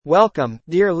Welcome,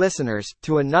 dear listeners,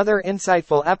 to another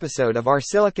insightful episode of our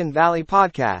Silicon Valley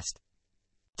podcast.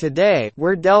 Today,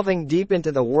 we're delving deep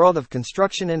into the world of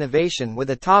construction innovation with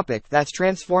a topic that's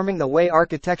transforming the way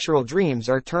architectural dreams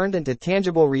are turned into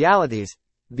tangible realities: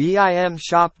 BIM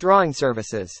shop drawing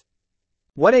services.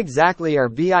 What exactly are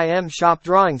BIM shop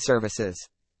drawing services?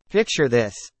 Picture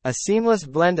this: a seamless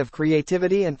blend of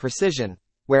creativity and precision,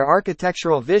 where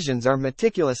architectural visions are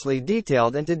meticulously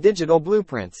detailed into digital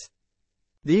blueprints.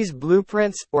 These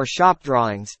blueprints, or shop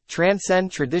drawings,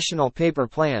 transcend traditional paper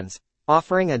plans,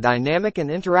 offering a dynamic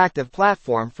and interactive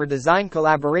platform for design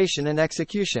collaboration and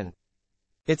execution.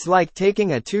 It's like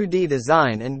taking a 2D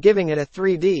design and giving it a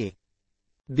 3D.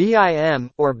 BIM,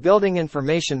 or Building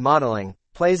Information Modeling,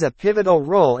 plays a pivotal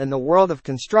role in the world of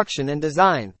construction and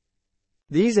design.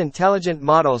 These intelligent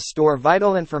models store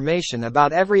vital information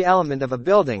about every element of a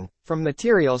building, from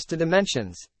materials to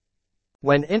dimensions.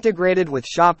 When integrated with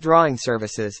shop drawing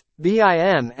services,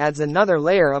 BIM adds another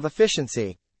layer of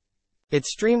efficiency. It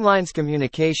streamlines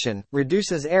communication,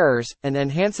 reduces errors, and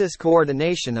enhances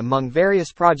coordination among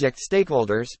various project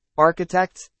stakeholders,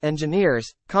 architects,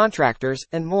 engineers, contractors,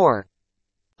 and more.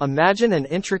 Imagine an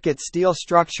intricate steel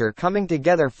structure coming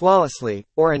together flawlessly,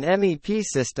 or an MEP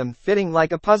system fitting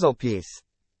like a puzzle piece.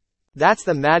 That's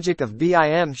the magic of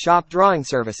BIM shop drawing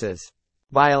services.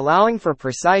 By allowing for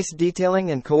precise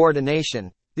detailing and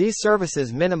coordination, these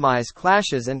services minimize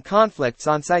clashes and conflicts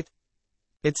on site.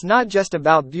 It's not just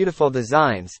about beautiful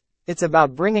designs, it's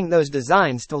about bringing those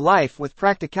designs to life with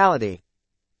practicality.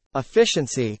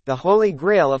 Efficiency, the holy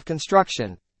grail of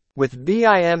construction. With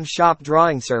BIM shop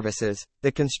drawing services,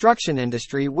 the construction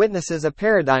industry witnesses a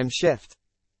paradigm shift.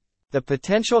 The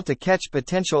potential to catch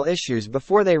potential issues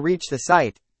before they reach the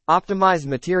site, optimize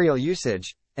material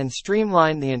usage, and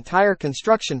streamline the entire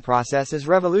construction process is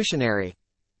revolutionary.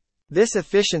 This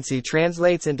efficiency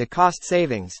translates into cost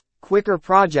savings, quicker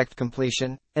project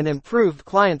completion, and improved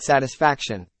client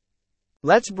satisfaction.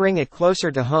 Let's bring it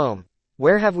closer to home.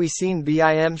 Where have we seen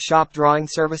BIM shop drawing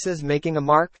services making a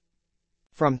mark?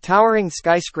 From towering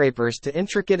skyscrapers to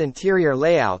intricate interior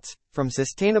layouts, from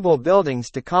sustainable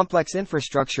buildings to complex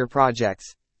infrastructure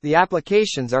projects, the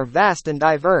applications are vast and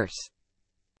diverse.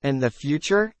 And the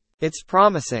future? It's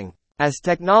promising. As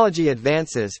technology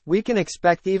advances, we can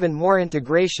expect even more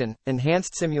integration,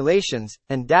 enhanced simulations,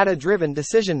 and data-driven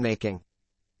decision-making.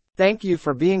 Thank you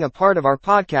for being a part of our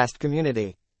podcast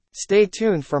community. Stay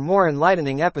tuned for more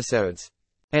enlightening episodes.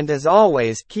 And as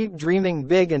always, keep dreaming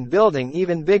big and building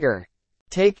even bigger.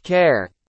 Take care.